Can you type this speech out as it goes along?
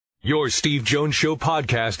Your Steve Jones Show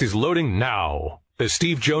podcast is loading now. The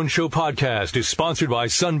Steve Jones Show podcast is sponsored by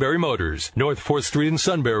Sunbury Motors, North 4th Street in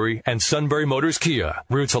Sunbury, and Sunbury Motors Kia,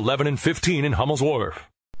 routes 11 and 15 in Hummel's Wharf.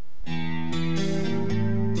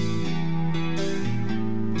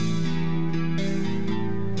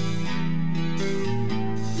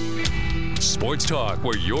 Sports talk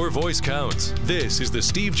where your voice counts. This is the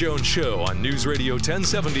Steve Jones Show on News Radio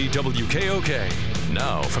 1070 WKOK.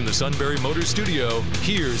 Now from the Sunbury Motors Studio,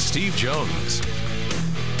 here's Steve Jones.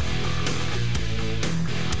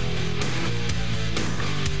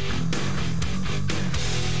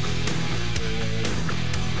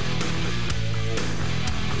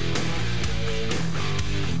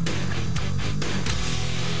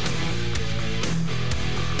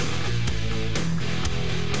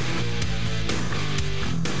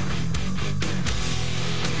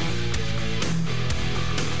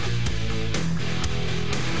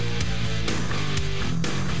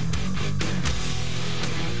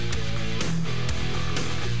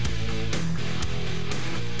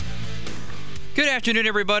 Good afternoon,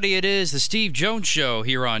 everybody. It is the Steve Jones Show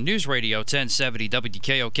here on News Radio 1070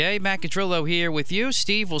 WKOK. Matt Catrillo here with you.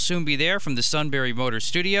 Steve will soon be there from the Sunbury Motors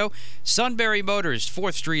Studio. Sunbury Motors,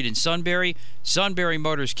 4th Street in Sunbury. Sunbury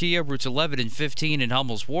Motors Kia, routes 11 and 15 in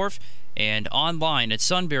Hummel's Wharf. And online at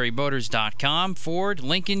sunburymotors.com. Ford,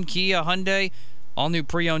 Lincoln, Kia, Hyundai, all new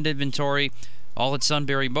pre-owned inventory. All at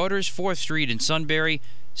Sunbury Motors, 4th Street in Sunbury.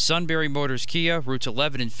 Sunbury Motors Kia, routes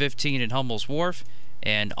 11 and 15 in Hummel's Wharf.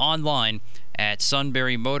 And online at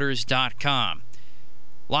sunburymotors.com.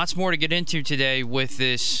 Lots more to get into today with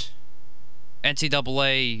this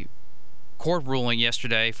NCAA court ruling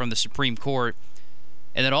yesterday from the Supreme Court.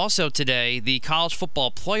 And then also today, the College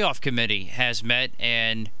Football Playoff Committee has met,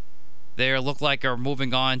 and they look like are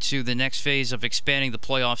moving on to the next phase of expanding the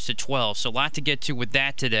playoffs to 12. So a lot to get to with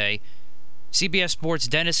that today. CBS Sports'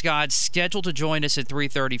 Dennis Scott scheduled to join us at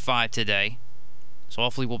 3:35 today. So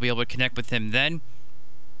hopefully we'll be able to connect with him then.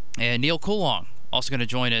 And Neil Coulong also going to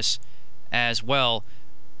join us as well.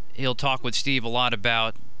 He'll talk with Steve a lot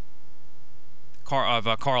about Carl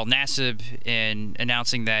Nassib and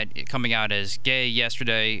announcing that coming out as gay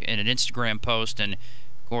yesterday in an Instagram post. And,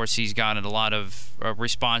 of course, he's gotten a lot of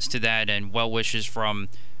response to that and well wishes from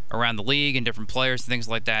around the league and different players and things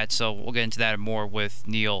like that. So we'll get into that and more with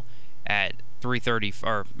Neil at 3:30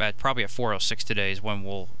 or at probably at 4:06 today is when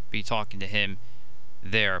we'll be talking to him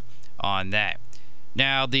there on that.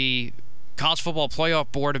 Now, the College Football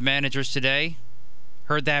Playoff Board of Managers today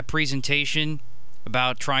heard that presentation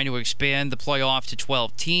about trying to expand the playoff to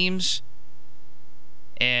 12 teams.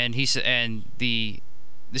 And he said, this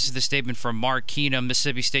is the statement from Mark Keenum,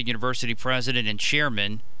 Mississippi State University president and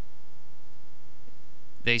chairman.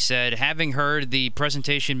 They said, having heard the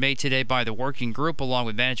presentation made today by the working group along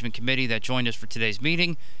with management committee that joined us for today's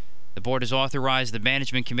meeting, the board has authorized the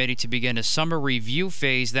management committee to begin a summer review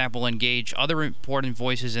phase that will engage other important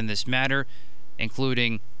voices in this matter,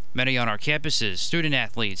 including many on our campuses, student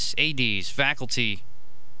athletes, ADs, faculty,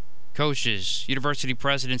 coaches, university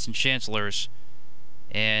presidents, and chancellors.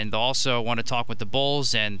 And also want to talk with the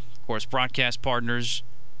Bulls and, of course, broadcast partners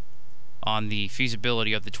on the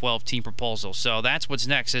feasibility of the 12-team proposal. So that's what's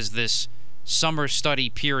next is this summer study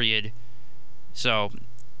period. So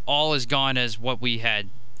all is gone as what we had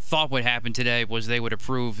thought would happen today was they would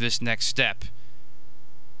approve this next step,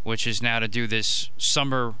 which is now to do this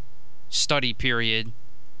summer study period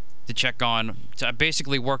to check on, to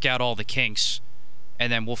basically work out all the kinks,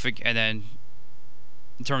 and then and then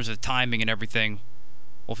in terms of timing and everything,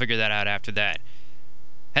 we'll figure that out after that.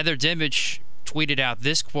 Heather Dinich tweeted out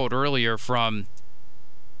this quote earlier from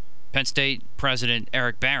Penn State President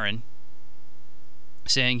Eric Barron,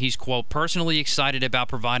 saying he's, quote, personally excited about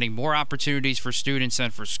providing more opportunities for students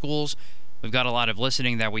and for schools. We've got a lot of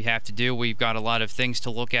listening that we have to do. We've got a lot of things to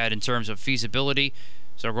look at in terms of feasibility,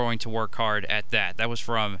 so we're going to work hard at that. That was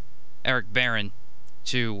from Eric Barron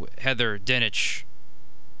to Heather Dinich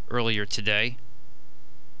earlier today.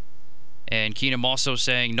 And Keenum also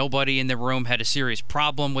saying nobody in the room had a serious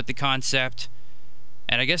problem with the concept.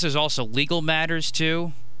 And I guess there's also legal matters,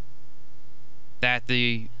 too, that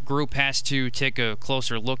the group has to take a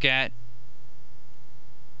closer look at.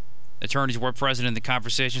 Attorneys were present in the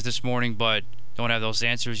conversations this morning, but don't have those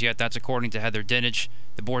answers yet. That's according to Heather Dinich.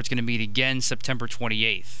 The board's going to meet again September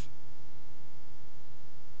 28th.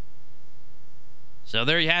 So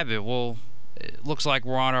there you have it. Well, it looks like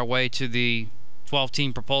we're on our way to the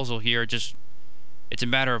 12-team proposal here. Just it's a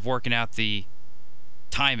matter of working out the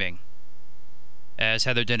timing, as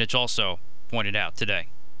Heather Dinich also pointed out today.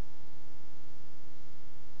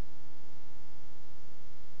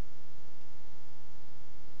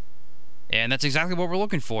 And that's exactly what we're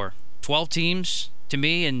looking for. 12 teams, to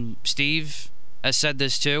me, and Steve has said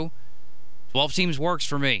this too, 12 teams works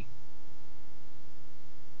for me.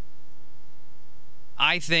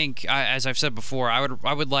 I think, as I've said before,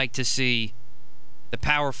 I would like to see the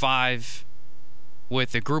Power 5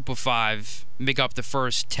 with a group of 5 make up the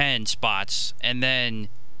first 10 spots, and then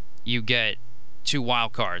you get 2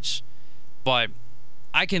 wild cards. But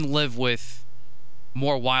I can live with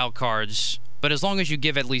more wild cards, but as long as you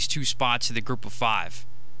give at least 2 spots to the group of 5.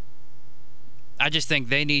 I just think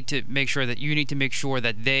they need to make sure that you need to make sure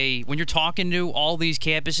that they, when you're talking to all these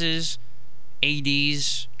campuses,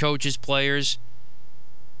 ADs, coaches, players,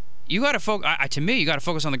 you got to focus. To me, you got to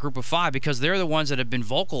focus on the group of 5 because they're the ones that have been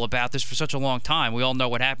vocal about this for such a long time. We all know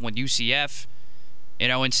what happened with UCF,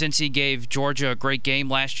 and Cincy gave Georgia a great game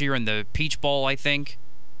last year in the Peach Bowl, I think.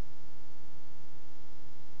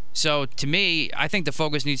 So to me, I think the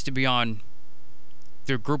focus needs to be on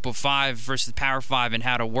their group of 5 versus Power 5 and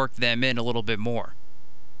how to work them in a little bit more.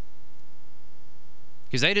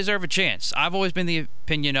 Because they deserve a chance. I've always been the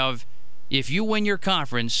opinion of if you win your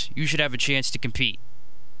conference, you should have a chance to compete.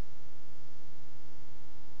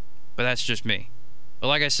 But that's just me. But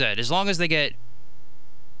like I said, as long as they get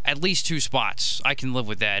at least 2 spots, I can live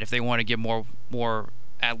with that if they want to give more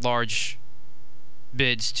at-large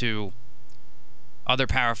bids to other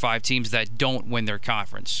Power 5 teams that don't win their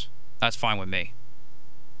conference. That's fine with me.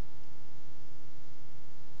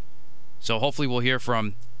 So hopefully we'll hear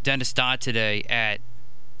from Dennis Dodd today at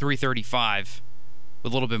 3:35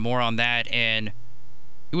 with a little bit more on that. And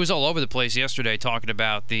he was all over the place yesterday talking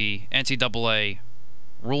about the NCAA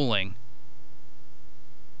ruling.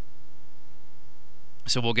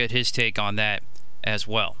 So we'll get his take on that as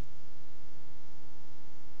well.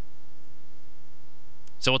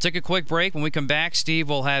 So we'll take a quick break. When we come back, Steve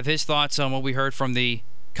will have his thoughts on what we heard from the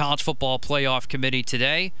College Football Playoff Committee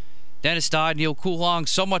today. Dennis Dodd, Neil Coulong,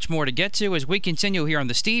 so much more to get to as we continue here on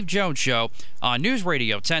The Steve Jones Show on News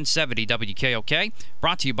Radio 1070 WKOK,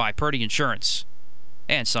 brought to you by Purdy Insurance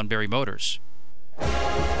and Sunbury Motors.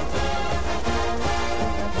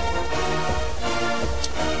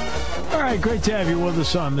 All right, great to have you with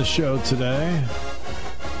us on the show today.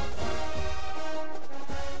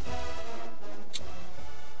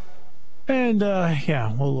 And,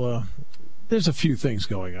 there's a few things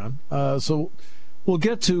going on. So we'll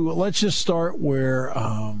get to, let's just start where,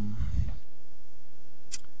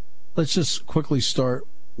 let's just quickly start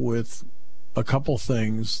with a couple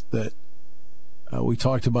things that we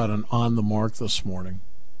talked about on the mark this morning.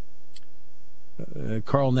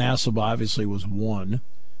 Carl Nassib obviously was one.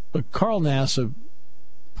 But Carl Nassib,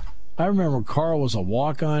 I remember Carl was a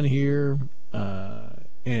walk-on here,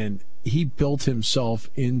 and he built himself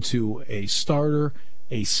into a starter,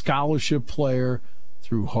 a scholarship player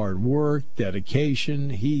through hard work, dedication.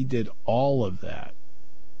 He did all of that.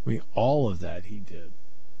 I mean, all of that he did.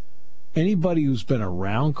 Anybody who's been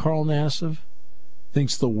around Carl Nassib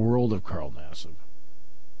thinks the world of Carl Nassib.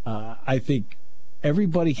 I think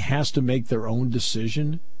everybody has to make their own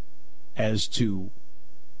decision as to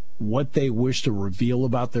what they wish to reveal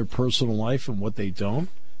about their personal life and what they don't.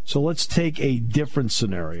 So let's take a different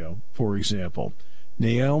scenario. For example,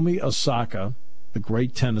 Naomi Osaka, the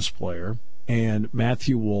great tennis player, and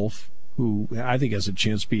Matthew Wolff, who I think has a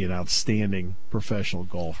chance to be an outstanding professional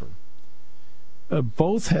golfer.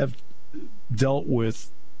 Both have dealt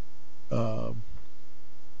with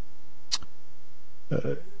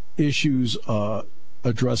issues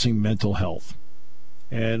addressing mental health.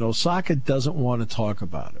 And Osaka doesn't want to talk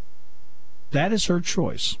about it. That is her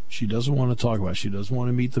choice. She doesn't want to talk about it. She doesn't want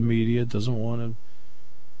to meet the media, doesn't want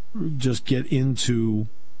to just get into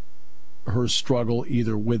her struggle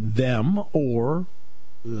either with them or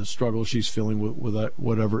the struggle she's feeling with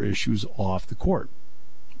whatever issues off the court.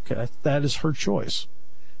 Okay, that is her choice.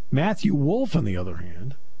 Matthew Wolff, on the other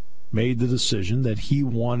hand, made the decision that he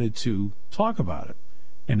wanted to talk about it.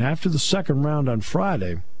 And after the second round on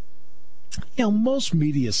Friday, most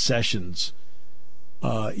media sessions,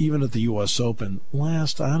 even at the U.S. Open,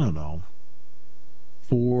 last, 4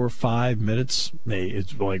 or 5 minutes.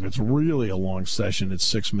 It's really a long session. It's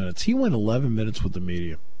 6 minutes. He went 11 minutes with the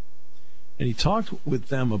media. And he talked with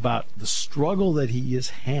them about the struggle that he has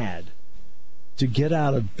had to get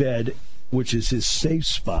out of bed, which is his safe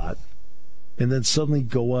spot, and then suddenly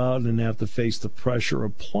go out and have to face the pressure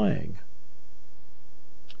of playing.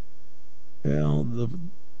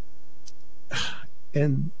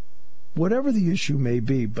 And whatever the issue may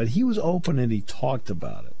be, but he was open and he talked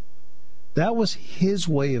about it. That was his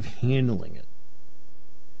way of handling it.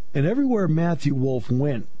 And everywhere Matthew Wolff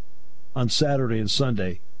went on Saturday and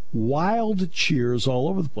Sunday, wild cheers all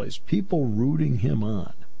over the place, people rooting him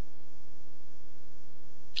on.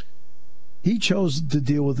 He chose to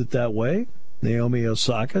deal with it that way. Naomi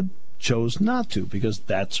Osaka chose not to because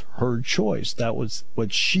that's her choice. That was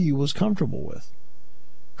what she was comfortable with.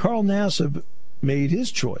 Carl Nassib made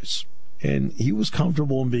his choice, and he was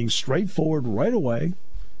comfortable in being straightforward right away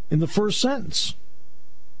in the first sentence.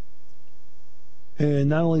 And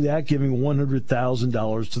not only that, giving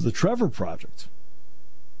 $100,000 to the Trevor Project.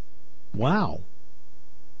 Wow.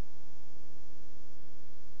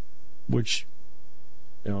 Which,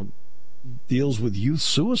 deals with youth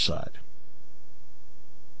suicide.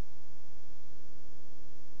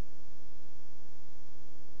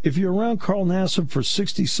 If you're around Carl Nassib for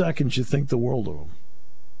 60 seconds, you think the world of him.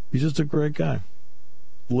 He's just a great guy.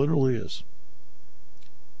 Literally is.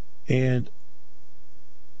 And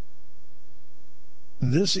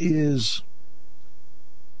this is,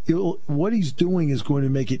 what he's doing is going to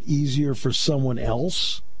make it easier for someone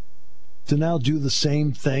else to now do the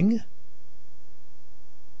same thing,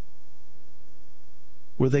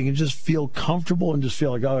 where they can just feel comfortable and just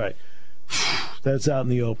feel like, all right, that's out in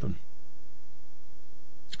the open.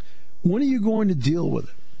 When are you going to deal with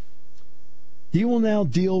it? He will now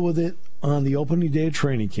deal with it on the opening day of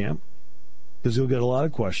training camp because he'll get a lot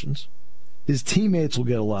of questions. His teammates will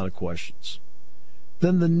get a lot of questions.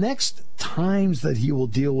 Then the next times that he will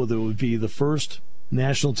deal with it would be the first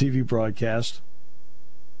national TV broadcast,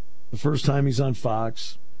 the first time he's on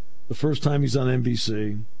Fox, the first time he's on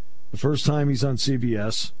NBC, the first time he's on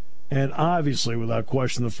CBS, and obviously, without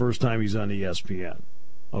question, the first time he's on ESPN.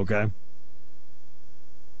 Okay?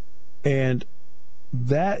 And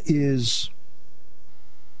that is,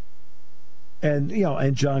 and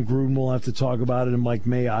John Gruden will have to talk about it, and Mike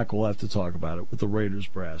Mayock will have to talk about it with the Raiders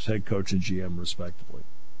brass, head coach and GM respectively.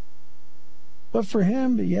 But for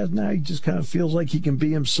him, now he just kind of feels like he can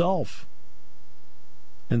be himself.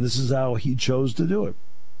 And this is how he chose to do it.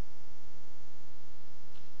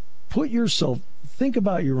 Think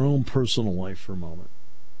about your own personal life for a moment.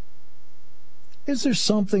 Is there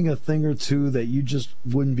something, a thing or two, that you just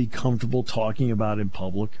wouldn't be comfortable talking about in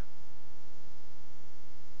public?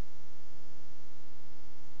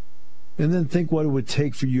 And then think what it would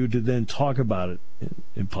take for you to then talk about it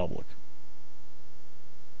in public.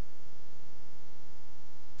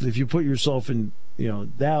 If you put yourself in,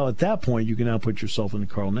 now at that point, you can now put yourself in the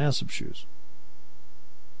Carl Nassib shoes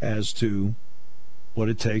as to what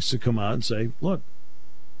it takes to come out and say, look,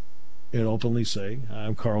 and openly say,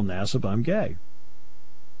 I'm Carl Nassib, I'm gay.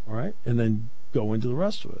 All right? And then go into the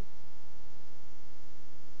rest of it.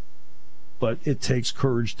 But it takes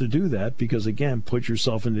courage to do that because, again, put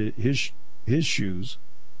yourself into his shoes.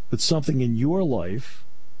 But something in your life,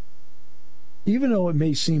 even though it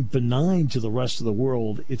may seem benign to the rest of the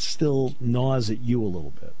world, it still gnaws at you a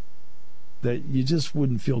little bit that you just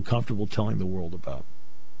wouldn't feel comfortable telling the world about.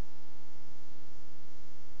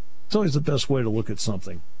 It's always the best way to look at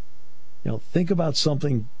something. Think about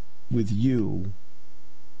something with you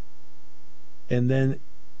and then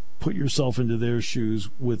put yourself into their shoes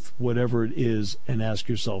with whatever it is and ask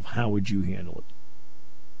yourself, how would you handle it?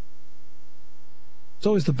 It's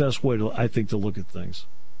always the best way, I think, to look at things.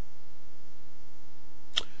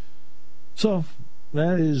 So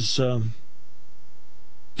that's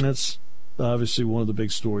obviously one of the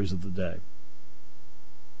big stories of the day.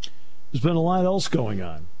 There's been a lot else going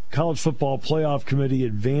on. College Football Playoff Committee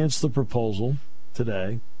advanced the proposal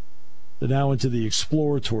today. They're now into the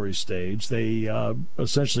exploratory stage. They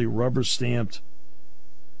essentially rubber-stamped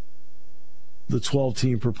the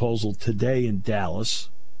 12-team proposal today in Dallas,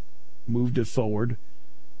 moved it forward.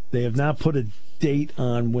 They have not put a date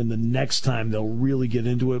on when the next time they'll really get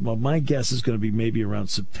into it, but my guess is going to be maybe around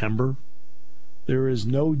September. There is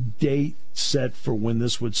no date set for when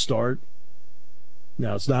this would start.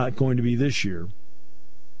 Now, it's not going to be this year.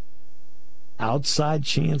 Outside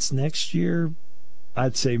chance next year,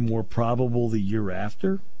 I'd say more probable the year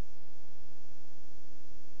after.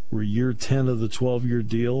 Where year 10 of the 12-year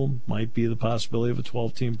deal might be the possibility of a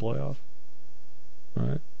 12-team playoff. All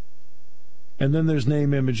right. And then there's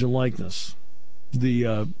name, image, and likeness.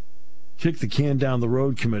 The Kick the Can Down the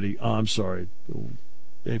Road Committee. Oh, I'm sorry.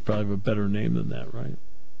 They probably have a better name than that, right?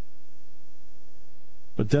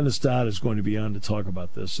 But Dennis Dodd is going to be on to talk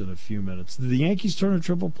about this in a few minutes. Did the Yankees turn a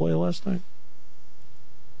triple play last night?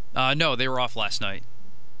 No, they were off last night.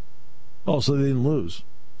 Oh, so they didn't lose.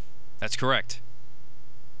 That's correct.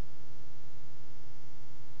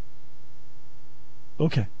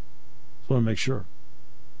 Okay. Just want to make sure.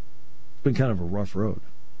 It's been kind of a rough road.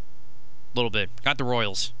 A little bit. Got the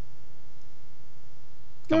Royals.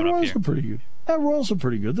 The Royals are pretty good. The Royals are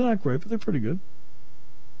pretty good. They're not great, but they're pretty good.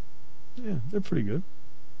 Yeah, they're pretty good.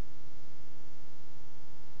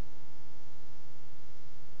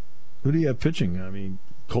 Who do you have pitching? I mean,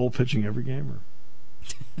 Cole pitching every game?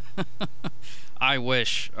 Or? I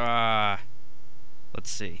wish. Let's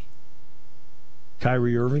see.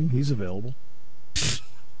 Kyrie Irving, he's available.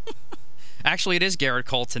 Actually, it is Garrett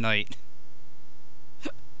Cole tonight.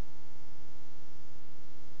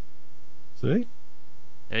 See?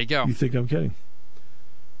 There you go. You think I'm kidding?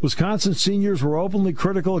 Wisconsin seniors were openly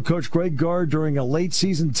critical of Coach Greg Gard during a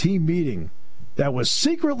late-season team meeting that was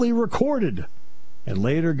secretly recorded and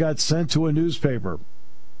later got sent to a newspaper.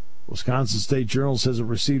 Wisconsin State Journal says it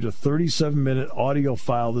received a 37-minute audio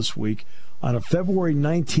file this week on a February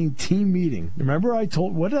 19th team meeting. Remember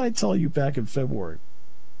what did I tell you back in February?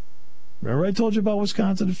 Remember I told you about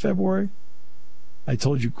Wisconsin in February? I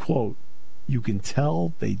told you, quote, you can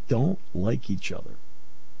tell they don't like each other.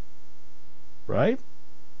 Right?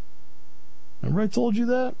 Remember I told you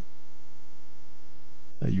that?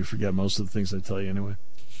 You forget most of the things I tell you anyway.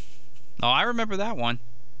 Oh, I remember that one.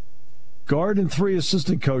 Guard and 3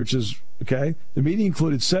 assistant coaches, okay? The meeting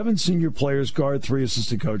included 7 senior players, guard, 3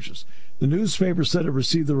 assistant coaches. The newspaper said it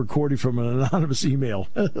received the recording from an anonymous email.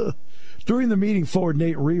 During the meeting, forward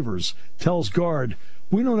Nate Reavers tells Guard,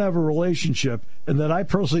 we don't have a relationship and that I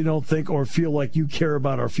personally don't think or feel like you care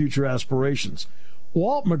about our future aspirations.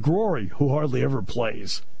 Walt McGrory, who hardly ever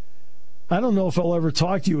plays, I don't know if I'll ever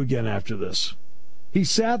talk to you again after this. He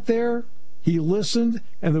sat there, he listened,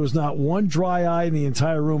 and there was not one dry eye in the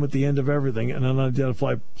entire room at the end of everything, an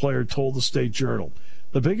unidentified player told the State Journal.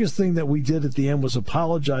 The biggest thing that we did at the end was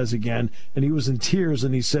apologize again, and he was in tears,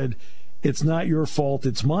 and he said, it's not your fault,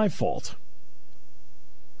 it's my fault.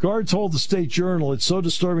 Guard told the State Journal it's so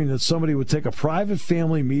disturbing that somebody would take a private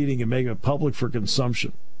family meeting and make it public for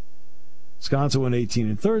consumption. Wisconsin went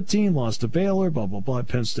 18-13, lost to Baylor, blah, blah, blah.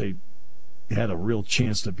 Penn State had a real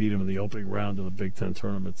chance to beat him in the opening round of the Big Ten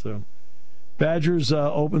tournament, too. Badgers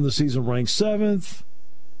opened the season ranked 7th.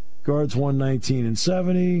 Guards won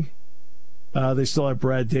 19-70. They still have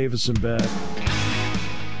Brad Davison back.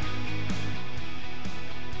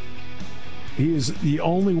 He is the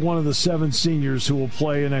only one of the 7 seniors who will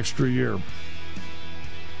play an extra year.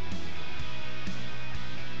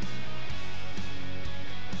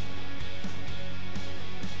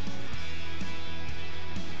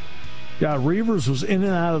 Yeah, Reavers was in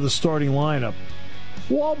and out of the starting lineup.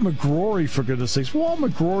 Walt McGrory, for goodness sakes. Walt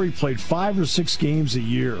McGrory played 5 or 6 games a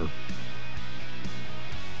year.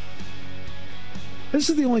 This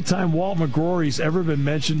is the only time Walt McGrory's ever been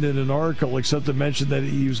mentioned in an article except to mention that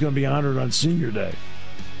he was going to be honored on Senior Day.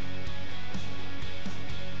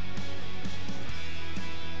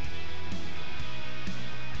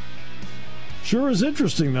 Sure is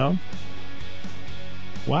interesting, though.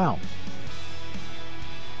 Wow.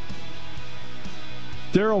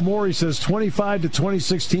 Daryl Morey says 25 to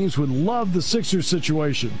 26 teams would love the Sixers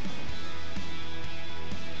situation.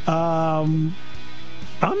 I'm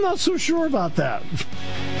not so sure about that.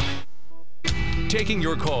 Taking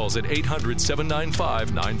your calls at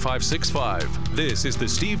 800-795-9565. This is the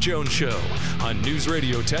Steve Jones Show on News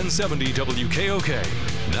Radio 1070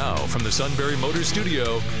 WKOK. Now from the Sunbury Motors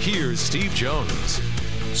Studio, here's Steve Jones.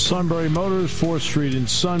 Sunbury Motors, 4th Street in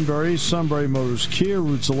Sunbury. Sunbury Motors Kia,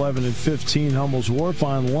 routes 11 and 15, Hummel's Wharf,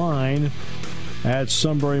 online at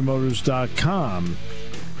sunburymotors.com.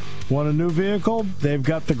 Want a new vehicle? They've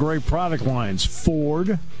got the great product lines.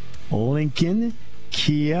 Ford, Lincoln,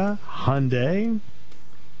 Kia, Hyundai.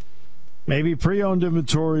 Maybe pre-owned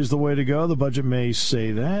inventory is the way to go. The budget may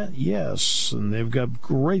say that. Yes, and they've got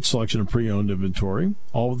great selection of pre-owned inventory,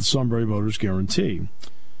 all with the Sunbury Motors guarantee.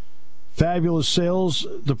 Fabulous sales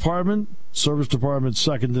department, service department,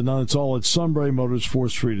 second to none. It's all at Sunbury Motors,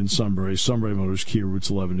 4th Street in Sunbury. Sunbury Motors Kia, routes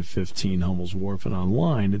 11 to 15, Hummel's Wharf, and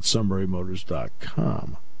online at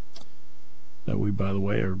sunburymotors.com. That we, by the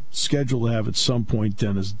way, are scheduled to have at some point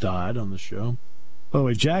Dennis Dodd on the show. By the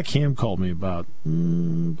way, Jack Ham called me about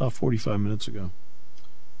 45 minutes ago.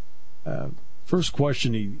 First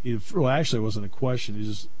question, actually it wasn't a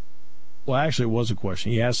question. Actually it was a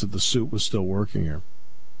question. He asked if the suit was still working here.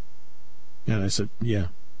 And I said, yeah.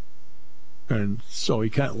 And so he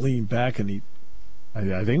kind of leaned back and I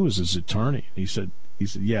think it was his attorney. He said,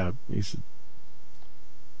 yeah. He said,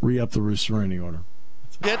 re-up the restraining order.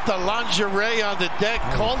 Get the lingerie on the deck.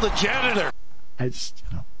 Call the janitor.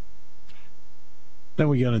 Then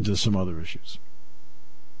we get into some other issues.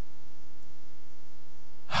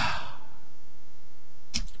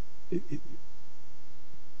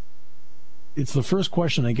 It's the first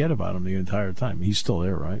question I get about him the entire time. He's still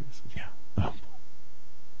there, right? I said, yeah. Oh.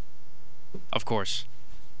 Of course.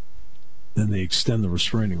 Then they extend the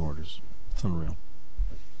restraining orders. It's unreal.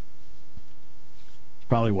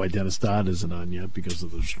 Probably why Dennis Dodd isn't on yet, because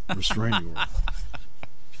of the restraining order.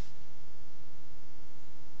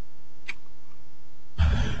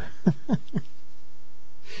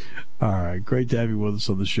 All right, great to have you with us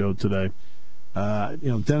on the show today.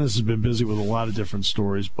 Dennis has been busy with a lot of different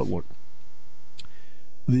stories, but look,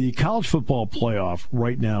 the college football playoff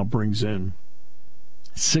right now brings in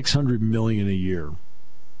 $600 million a year.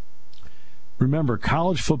 Remember,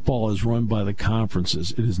 college football is run by the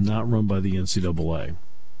conferences. It is not run by the NCAA.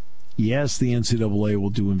 Yes, the NCAA will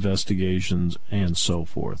do investigations and so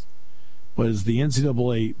forth, but it's the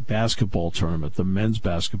NCAA basketball tournament, the men's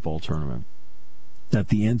basketball tournament, that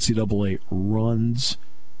the NCAA runs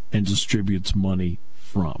and distributes money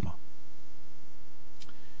from.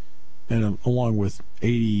 And along with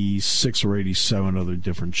 86 or 87 other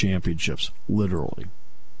different championships, literally.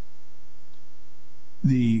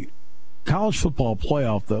 The college football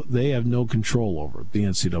playoff, though, they have no control over the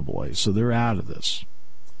NCAA, so they're out of this.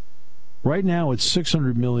 Right now, it's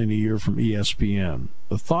 $600 million a year from ESPN.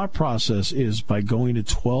 The thought process is by going to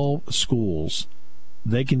 12 schools,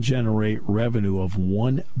 they can generate revenue of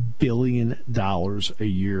 $1 billion a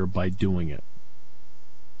year by doing it.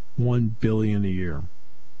 $1 billion a year.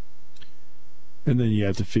 And then you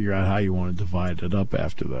have to figure out how you want to divide it up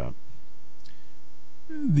after that.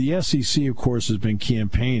 The SEC, of course, has been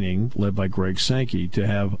campaigning, led by Greg Sankey, to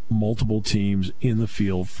have multiple teams in the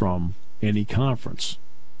field from any conference.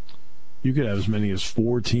 You could have as many as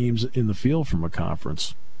 4 teams in the field from a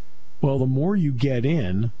conference. Well, the more you get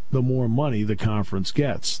in, the more money the conference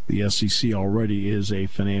gets. The SEC already is a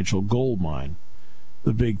financial gold mine.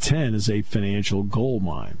 The Big Ten is a financial gold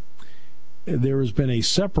mine. There has been a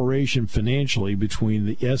separation financially between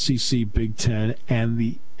the SEC, Big Ten,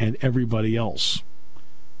 and everybody else.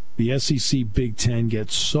 The SEC Big Ten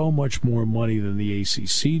gets so much more money than the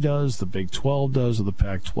ACC does, the Big 12 does, or the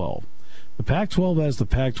Pac-12. The Pac-12 has the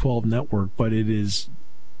Pac-12 network, but it is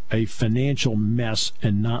a financial mess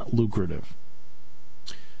and not lucrative.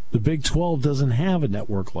 The Big 12 doesn't have a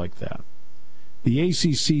network like that. The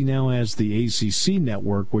ACC now has the ACC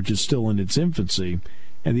network, which is still in its infancy,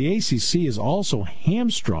 and the ACC is also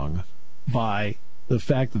hamstrung by the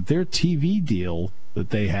fact that their TV deal that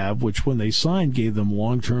they have, which when they signed gave them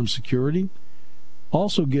long-term security,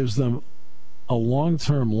 also gives them a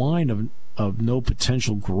long-term line of no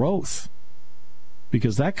potential growth,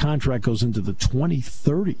 because that contract goes into the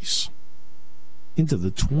 2030s. Into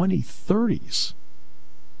the 2030s.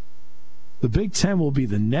 The Big Ten will be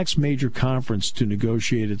the next major conference to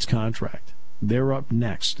negotiate its contract. They're up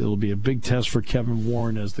next. It'll be a big test for Kevin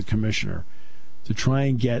Warren as the commissioner to try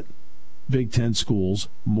and get Big Ten schools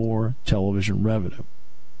more television revenue.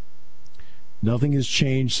 Nothing has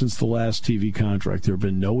changed since the last TV contract. There have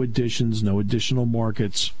been no additions, no additional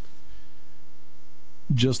markets.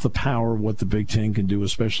 Just the power of what the Big Ten can do,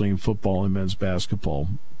 especially in football and men's basketball,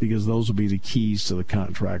 because those will be the keys to the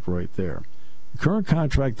contract right there. The current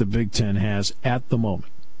contract the Big Ten has at the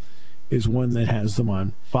moment is one that has them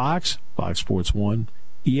on Fox, Fox Sports 1,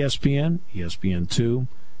 ESPN, ESPN 2,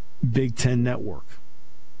 Big Ten Network.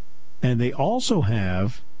 And they also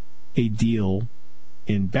have a deal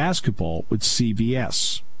in basketball with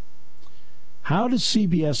CBS. How does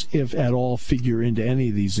CBS, if at all, figure into any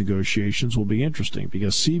of these negotiations will be interesting,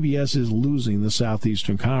 because CBS is losing the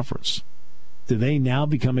Southeastern Conference. Do they now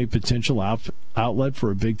become a potential outlet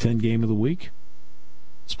for a Big Ten game of the week?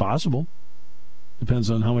 It's possible.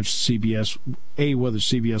 Depends on how much CBS, A, whether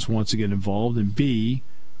CBS wants to get involved, and B,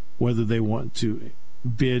 whether they want to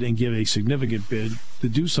bid and give a significant bid to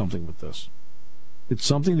do something with this. It's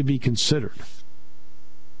something to be considered.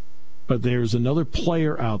 But there's another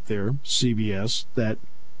player out there, CBS, that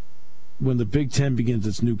when the Big Ten begins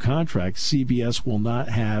its new contract, CBS will not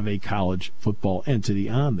have a college football entity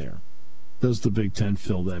on there. Does the Big Ten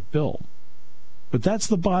fill that bill? But that's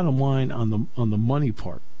the bottom line on the money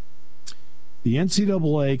part. The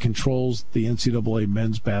NCAA controls the NCAA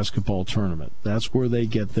men's basketball tournament. That's where they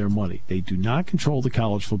get their money. They do not control the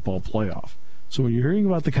college football playoff. So when you're hearing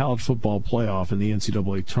about the college football playoff and the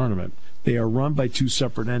NCAA tournament, they are run by 2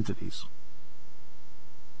 separate entities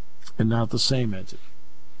and not the same entity.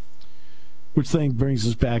 Which then brings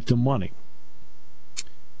us back to money.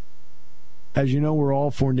 As you know, we're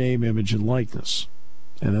all for name, image, and likeness.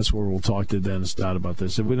 And that's where we'll talk to Dennis Dodd about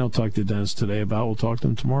this. If we don't talk to Dennis today about it, we'll talk to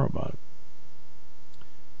him tomorrow about it.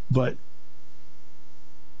 But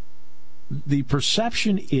the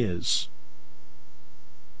perception is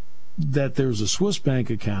that there's a Swiss bank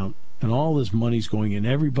account and all this money's going in.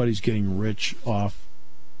 Everybody's getting rich off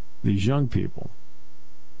these young people.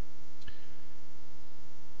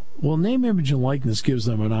 Well, name, image, and likeness gives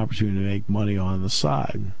them an opportunity to make money on the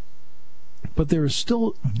side. But there is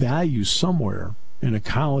still value somewhere in a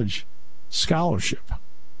college scholarship.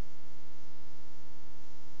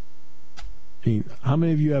 I mean, how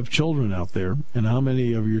many of you have children out there, and how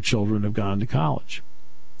many of your children have gone to college?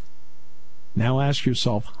 Now ask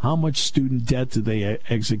yourself, how much student debt do they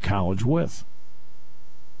exit college with?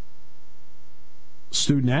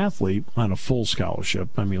 Student athlete on a full scholarship,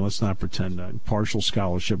 I mean, let's not pretend a partial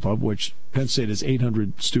scholarship, of which Penn State has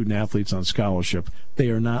 800 student athletes on scholarship. They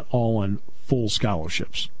are not all on full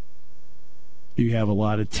scholarships. You have a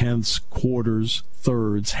lot of tenths, quarters,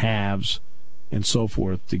 thirds, halves, and so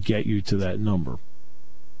forth to get you to that number.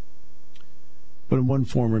 But in one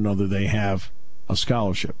form or another, they have a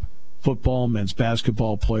scholarship. Football, men's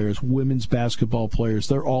basketball players, women's basketball players,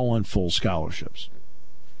 they're all on full scholarships.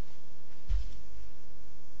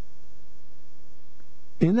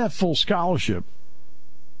 In that full scholarship,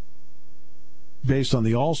 based on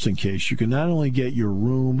the Alston case, you can not only get your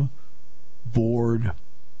room, board,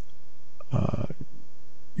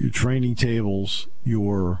 your training tables,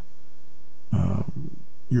 your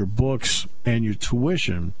books, and your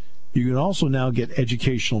tuition. You can also now get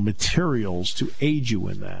educational materials to aid you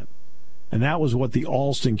in that. And that was what the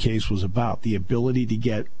Alston case was about, the ability to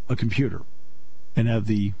get a computer and have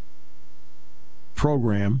the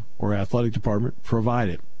program or athletic department provide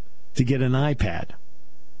it, to get an iPad,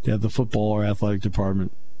 to have the football or athletic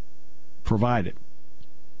department provide it.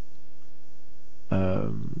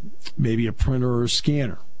 Maybe a printer or a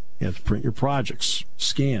scanner. You have to print your projects,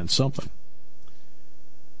 scan something.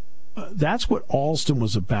 That's what Alston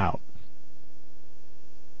was about.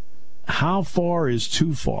 How far is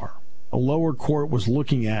too far? A lower court was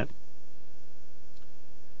looking at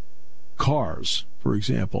cars, for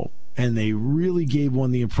example, and they really gave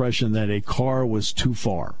one the impression that a car was too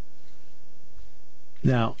far.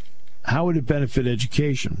 Now, how would it benefit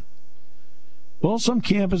education? Well, some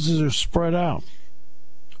campuses are spread out.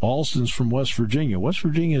 Alston's from West Virginia. West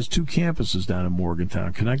Virginia has 2 campuses down in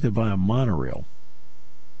Morgantown, connected by a monorail.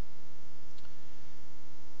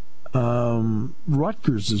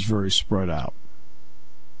 Rutgers is very spread out.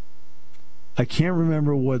 I can't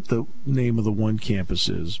remember what the name of the one campus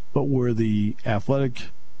is, but where the athletic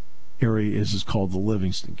area is called the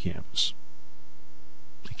Livingston campus.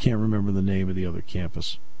 I can't remember the name of the other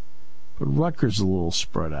campus, but Rutgers is a little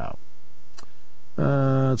spread out.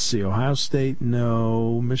 Let's see. Ohio State,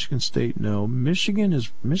 no. Michigan State, no.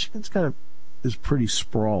 Michigan's is pretty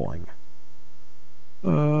sprawling.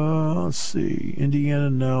 Let's see. Indiana,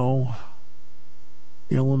 no.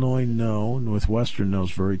 Illinois, no. Northwestern, no.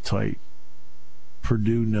 Is very tight.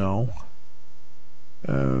 Purdue, no.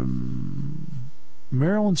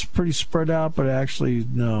 Maryland's pretty spread out, but actually,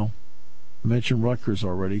 no. I mentioned Rutgers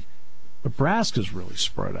already. Nebraska's really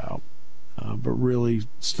spread out, but really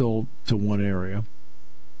still to one area.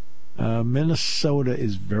 Minnesota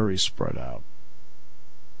is very spread out.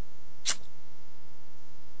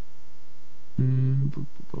 I'm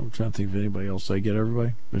trying to think of anybody else. Did I get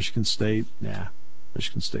everybody? Michigan State? Nah.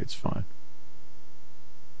 Michigan State's fine.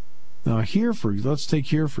 Now, let's take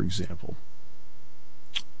here, for example.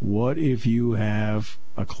 What if you have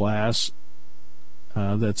a class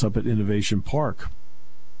that's up at Innovation Park?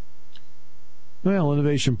 Well,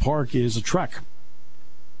 Innovation Park is a trek.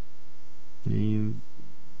 I mean,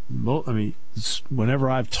 whenever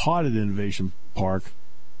I've taught at Innovation Park,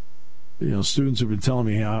 students have been telling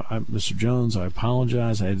me, Mr. Jones, I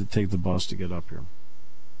apologize. I had to take the bus to get up here.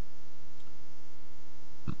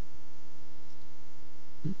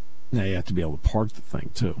 Now, you have to be able to park the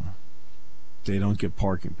thing, too. They don't get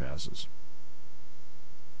parking passes.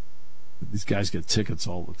 These guys get tickets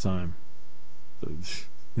all the time.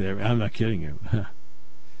 I'm not kidding you.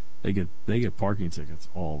 They get parking tickets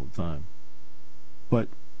all the time. But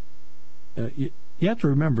you have to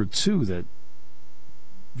remember, too, that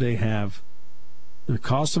they have the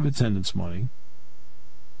cost of attendance money.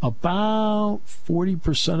 About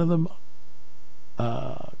 40% of them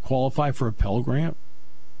qualify for a Pell Grant.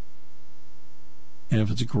 And if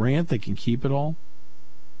it's a grant, they can keep it all.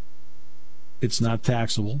 It's not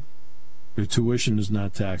taxable. Their tuition is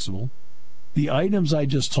not taxable. The items I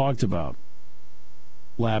just talked about,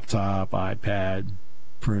 laptop, iPad,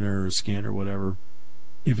 printer, scanner, whatever,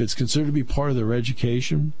 if it's considered to be part of their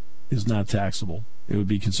education, is not taxable. It would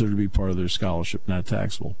be considered to be part of their scholarship, not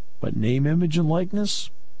taxable. But name, image, and likeness,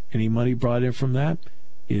 any money brought in from that,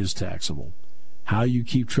 is taxable. How you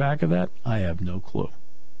keep track of that, I have no clue.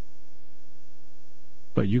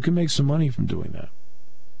 But you can make some money from doing that.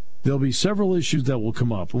 There'll be several issues that will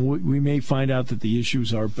come up, and we may find out that the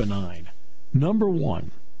issues are benign. Number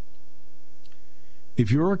one,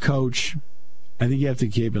 if you're a coach, I think you have to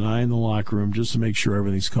keep an eye in the locker room just to make sure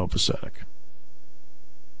everything's copacetic.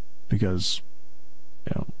 Because,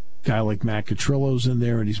 guy like Matt Catrillo's in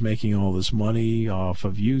there, and he's making all this money off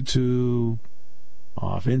of YouTube,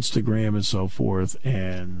 off Instagram, and so forth,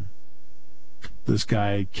 and this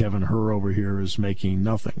guy, Kevin Herr over here, is making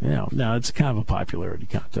nothing. Now it's kind of a popularity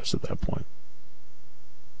contest at that point.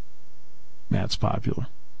 Matt's popular.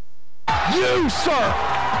 You, sir,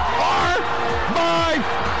 are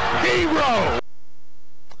my hero!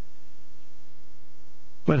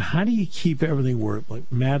 But how do you keep everything where,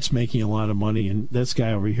 like, Matt's making a lot of money and this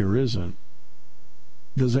guy over here isn't?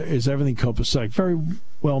 Is everything copacetic? Very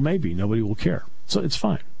well, maybe. Nobody will care. So it's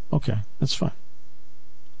fine. Okay, that's fine.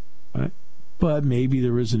 All right? But maybe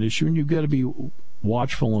there is an issue, and you've got to be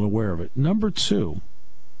watchful and aware of it. Number 2,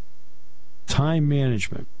 time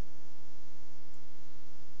management.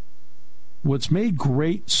 What's made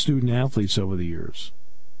great student athletes over the years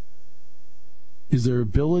is their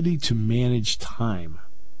ability to manage time.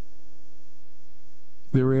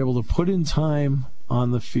 They were able to put in time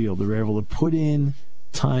on the field. They were able to put in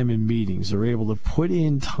time in meetings. They're able to put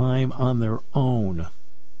in time on their own.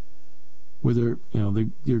 Whether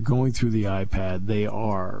they're going through the iPad, they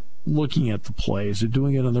are looking at the plays, they're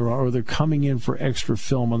doing it on their own, or they're coming in for extra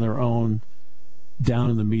film on their own down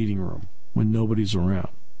in the meeting room when nobody's around.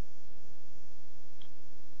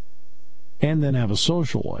 And then have a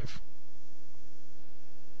social life,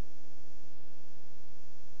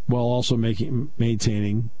 while also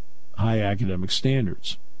maintaining high academic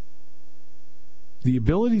standards. The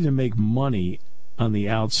ability to make money on the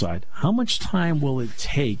outside, how much time will it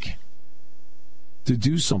take to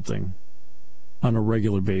do something on a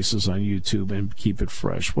regular basis on YouTube and keep it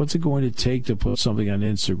fresh? What's it going to take to put something on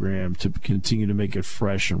Instagram to continue to make it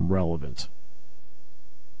fresh and relevant?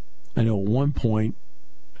 I know at one point,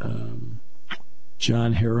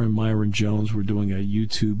 John Harrer and Myron Jones were doing a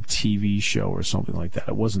YouTube TV show or something like that.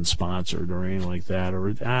 It wasn't sponsored or anything like that, or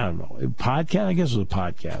I don't know. A podcast? I guess it was a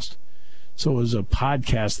podcast. So it was a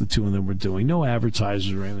podcast the two of them were doing. No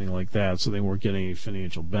advertisers or anything like that, so they weren't getting any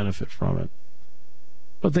financial benefit from it.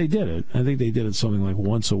 But they did it. I think they did it something like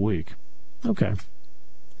once a week. Okay.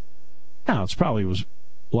 Now, it probably was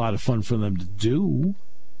a lot of fun for them to do.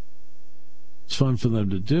 It's fun for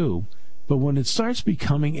them to do. But when it starts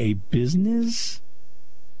becoming a business,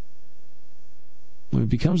 when it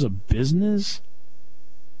becomes a business,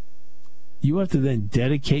 you have to then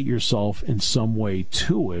dedicate yourself in some way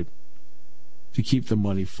to it to keep the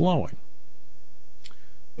money flowing.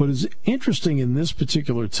 What is interesting in this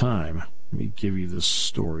particular time, let me give you this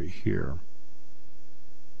story here,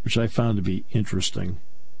 which I found to be interesting.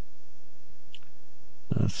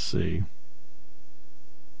 Let's see.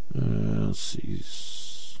 That's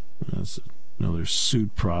another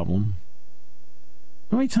suit problem.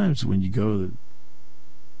 How many times when you go to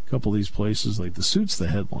a couple of these places, like the suit's the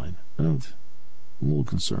headline? I'm a little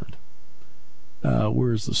concerned.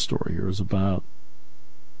 Where's the story here? It was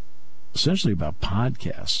essentially about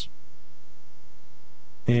podcasts.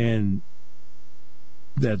 And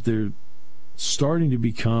that they're starting to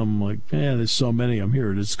become like, there's so many of them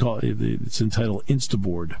here. It's entitled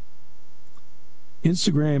Instaboard.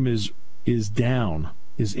 Instagram is down.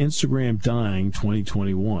 Is Instagram dying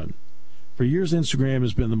 2021? For years, Instagram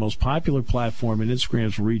has been the most popular platform, and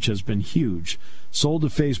Instagram's reach has been huge. Sold to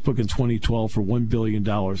Facebook in 2012 for $1 billion,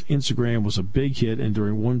 Instagram was a big hit and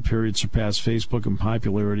during one period surpassed Facebook in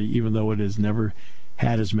popularity, even though it has never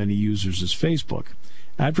had as many users as Facebook.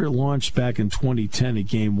 After it launched back in 2010, it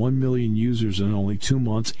gained 1 million users in only 2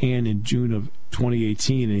 months, and in June of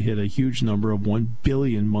 2018, it hit a huge number of 1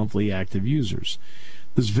 billion monthly active users.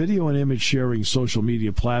 This video and image sharing social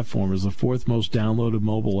media platform is the fourth most downloaded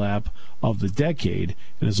mobile app of the decade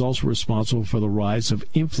and is also responsible for the rise of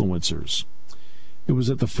influencers. It was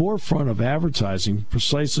at the forefront of advertising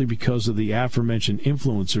precisely because of the aforementioned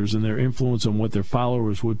influencers and their influence on what their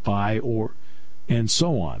followers would buy and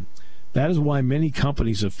so on. That is why many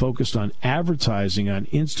companies have focused on advertising on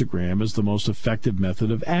Instagram as the most effective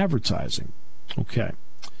method of advertising. Okay.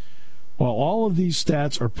 While all of these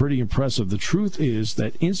stats are pretty impressive, the truth is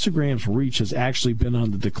that Instagram's reach has actually been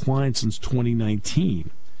on the decline since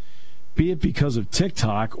 2019. Be it because of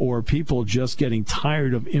TikTok or people just getting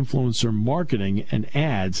tired of influencer marketing and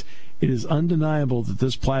ads, it is undeniable that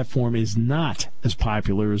this platform is not as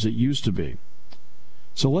popular as it used to be.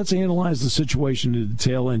 So let's analyze the situation in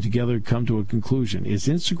detail and together come to a conclusion. Is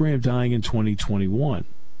Instagram dying in 2021?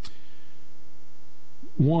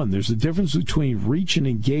 One, there's a difference between reach and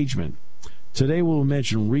engagement. Today we'll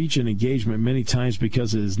mention reach and engagement many times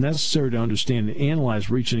because it is necessary to understand and analyze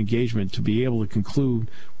reach and engagement to be able to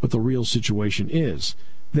conclude what the real situation is.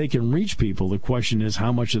 They can reach people. The question is,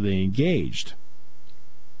 how much are they engaged?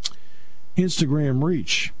 Instagram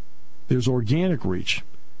reach. There's organic reach.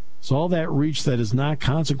 So all that reach that is not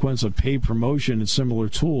consequence of paid promotion and similar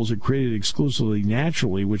tools are created exclusively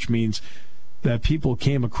naturally, which means that people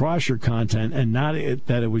came across your content and not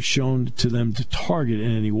that it was shown to them to target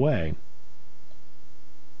in any way.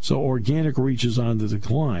 So organic reach is on the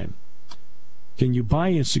decline. Can you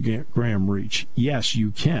buy Instagram reach? Yes,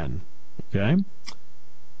 you can. Okay.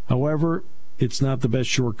 However, it's not the best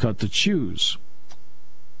shortcut to choose.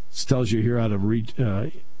 It tells you here how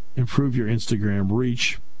to improve your Instagram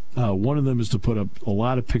reach. One of them is to put up a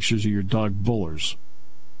lot of pictures of your dog Bullers.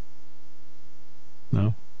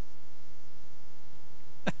 No?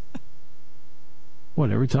 What?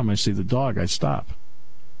 Every time I see the dog, I stop.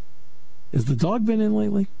 Has the dog been in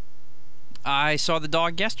lately? I saw the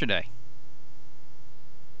dog yesterday.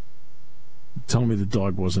 Tell me the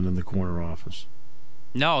dog wasn't in the corner office.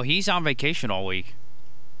 No, he's on vacation all week.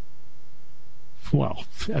 Well,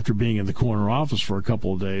 after being in the corner office for a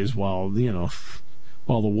couple of days while the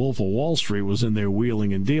Wolf of Wall Street was in there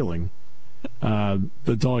wheeling and dealing,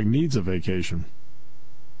 the dog needs a vacation.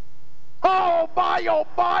 Oh, my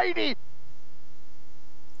almighty!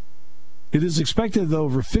 It is expected that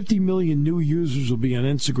over 50 million new users will be on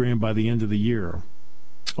Instagram by the end of the year,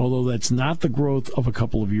 although that's not the growth of a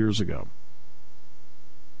couple of years ago.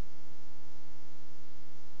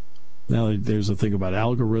 Now, there's a thing about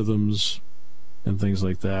algorithms and things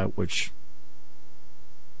like that, which,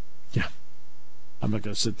 yeah, I'm not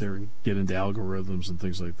going to sit there and get into algorithms and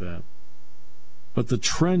things like that. But the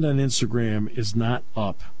trend on Instagram is not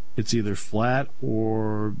up. It's either flat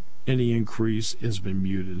or any increase has been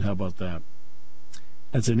muted. How about that?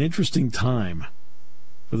 That's an interesting time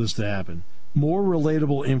for this to happen. More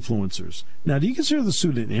relatable influencers. Now, do you consider the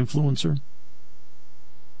suit an influencer?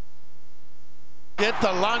 Get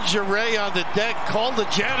the lingerie on the deck. Call the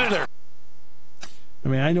janitor. I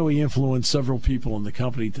mean, I know he influenced several people in the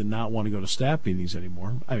company to not want to go to staff meetings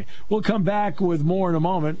anymore. I mean, we'll come back with more in a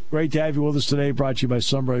moment. Great to have you with us today. Brought to you by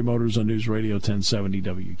Sunbury Motors on News Radio 1070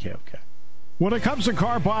 WKOK. When it comes to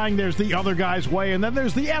car buying, there's the other guy's way, and then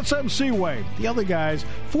there's the SMC way. The other guys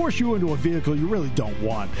force you into a vehicle you really don't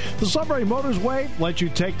want. The Sunbury Motors way lets you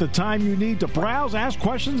take the time you need to browse, ask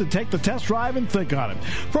questions, and take the test drive and think on it.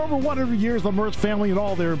 For over 100 years, the Mertz family and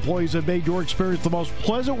all their employees have made your experience the most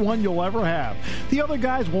pleasant one you'll ever have. The other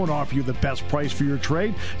guys won't offer you the best price for your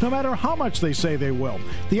trade, no matter how much they say they will.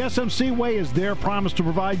 The SMC way is their promise to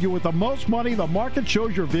provide you with the most money the market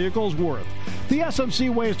shows your vehicle is worth. The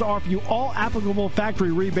SMC way is to offer you all applicable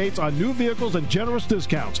factory rebates on new vehicles and generous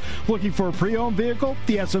discounts. Looking for a pre-owned vehicle?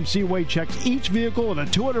 The SMC way checks each vehicle with a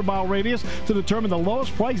 200-mile radius to determine the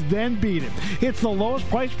lowest price, then beat it. It's the lowest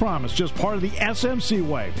price promise, just part of the SMC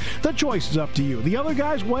way. The choice is up to you, the other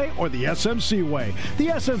guy's way or the SMC way. The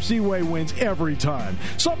SMC way wins every time.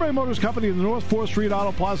 Sunbury Motors Company in the North 4th Street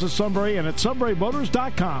Auto Plaza, Sunbury, and at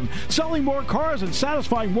sunburymotors.com. Selling more cars and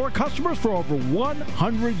satisfying more customers for over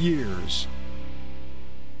 100 years.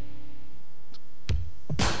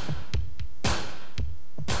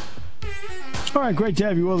 All right, great to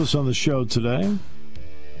have you with us on the show today.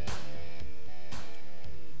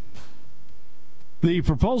 The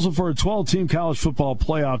proposal for a 12-team college football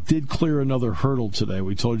playoff did clear another hurdle today.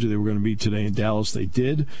 We told you they were going to meet today in Dallas. They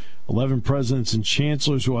did. 11 presidents and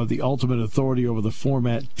chancellors who have the ultimate authority over the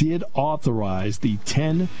format did authorize the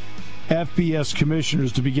 10 FBS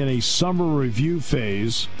commissioners to begin a summer review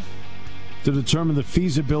phase to determine the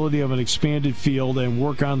feasibility of an expanded field and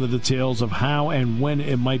work on the details of how and when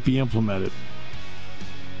it might be implemented.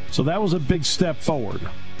 So that was a big step forward.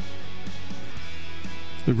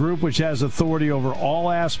 The group, which has authority over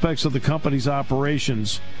all aspects of the company's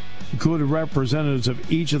operations, included representatives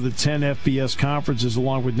of each of the 10 FBS conferences,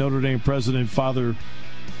 along with Notre Dame President Father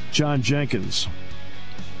John Jenkins.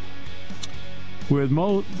 With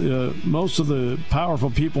most of the powerful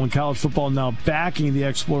people in college football now backing the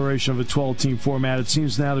exploration of a 12-team format, it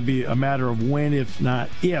seems now to be a matter of when, if not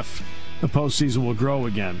if, the postseason will grow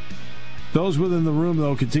again. Those within the room,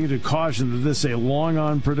 though, continue to caution that this is a long,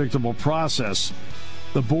 unpredictable process.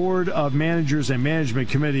 The Board of Managers and Management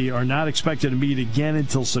Committee are not expected to meet again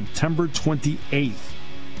until September 28th.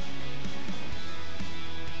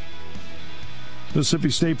 Mississippi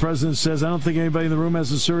State President says, I don't think anybody in the room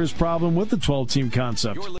has a serious problem with the 12-team concept.